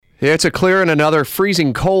It's a clear and another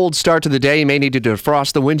freezing cold start to the day. You may need to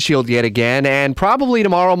defrost the windshield yet again, and probably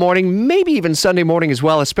tomorrow morning, maybe even Sunday morning as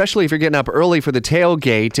well, especially if you're getting up early for the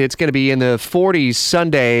tailgate. It's going to be in the 40s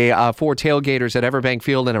Sunday for tailgaters at Everbank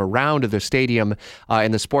Field and around the stadium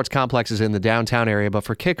in the sports complexes in the downtown area. But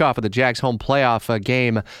for kickoff of the Jags home playoff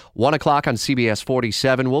game, 1 o'clock on CBS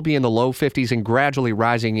 47, we'll be in the low 50s and gradually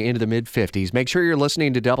rising into the mid-50s. Make sure you're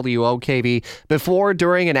listening to WOKV before,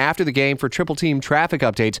 during, and after the game for Triple Team traffic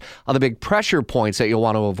updates on the big pressure points that you'll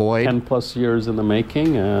want to avoid. 10 plus years in the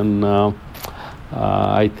making, and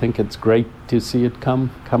I think it's great to see it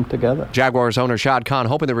come together. Jaguars owner Shad Khan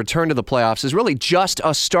hoping the return to the playoffs is really just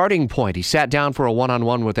a starting point. He sat down for a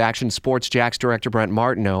one-on-one with Action Sports Jax director Brent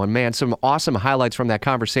Martineau, and man, some awesome highlights from that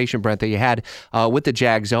conversation, Brent, that you had with the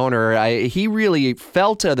Jags owner. He really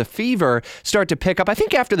felt the fever start to pick up, I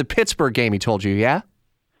think after the Pittsburgh game, he told you, yeah?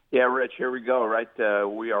 Yeah, Rich, here we go, right?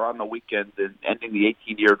 We are on the weekend and ending the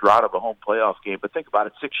 18-year drought of a home playoff game. But think about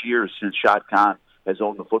it, 6 years since Shad Khan has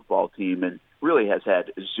owned the football team and really has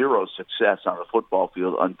had zero success on the football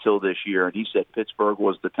field until this year. And he said Pittsburgh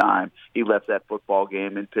was the time. He left that football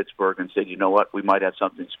game in Pittsburgh and said, you know what, we might have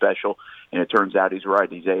something special. And it turns out he's right.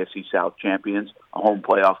 These AFC South champions. A home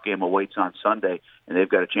playoff game awaits on Sunday, and they've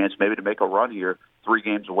got a chance maybe to make a run here 3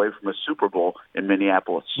 games away from a Super Bowl in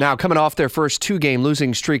Minneapolis. Now, coming off their first 2-game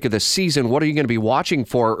losing streak of the season, what are you going to be watching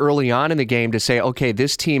for early on in the game to say, okay,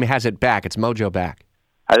 this team has it back, its mojo back?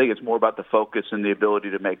 I think it's more about the focus and the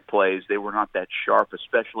ability to make plays. They were not that sharp,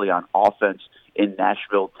 especially on offense in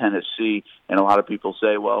Nashville, Tennessee. And a lot of people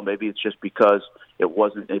say, well, maybe it's just because it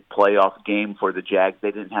wasn't a playoff game for the Jags.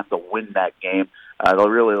 They didn't have to win that game.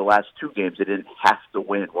 Really, the last 2 games, they didn't have to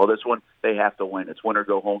win. Well, this one, they have to win. It's win or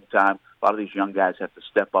go home time. A lot of these young guys have to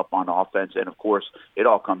step up on offense. And, of course, it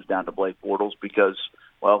all comes down to Blake Bortles because,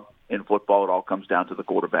 well, in football, it all comes down to the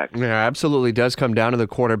quarterback. Yeah, absolutely does come down to the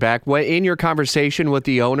quarterback. In your conversation with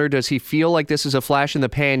the owner, does he feel like this is a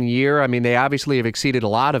flash-in-the-pan year? I mean, they obviously have exceeded a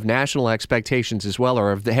lot of national expectations as well,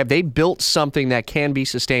 or have they built something that can be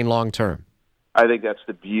sustained long-term? I think that's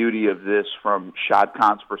the beauty of this from Shad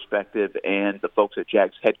Khan's perspective and the folks at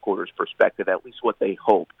Jags headquarters' perspective, at least what they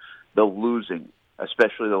hope. The losing,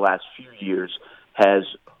 especially the last few years, has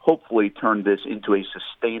hopefully turned this into a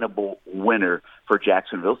sustainable winner for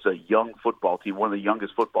Jacksonville. It's a young football team, one of the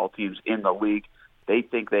youngest football teams in the league. They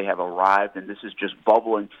think they have arrived, and this is just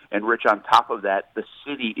bubbling. And, Rich, on top of that, the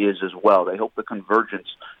city is as well. They hope the convergence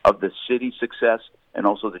of the city's success and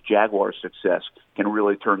also the Jaguars' success can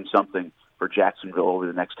really turn something for Jacksonville over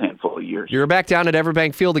the next handful of years. You're back down at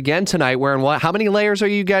Everbank Field again tonight wearing what? How many layers are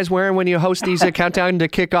you guys wearing when you host these countdown to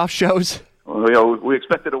kickoff shows? Well, we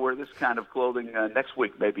expected to wear this kind of clothing next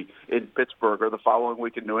week, maybe in Pittsburgh, or the following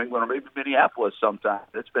week in New England, or maybe Minneapolis sometime.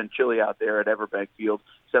 It's been chilly out there at Everbank Field.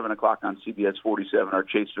 7 o'clock on CBS 47, our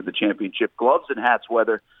chase for the championship. Gloves and hats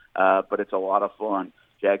weather, but it's a lot of fun.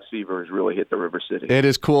 Jags fever has really hit the River City. It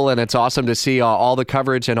is cool, and it's awesome to see all the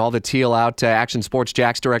coverage and all the teal out. Action Sports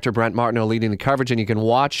Jax director Brent Martineau leading the coverage, and you can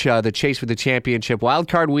watch the chase for the championship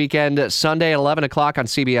wildcard weekend Sunday at 11 o'clock on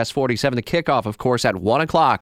CBS 47. The kickoff, of course, at 1 o'clock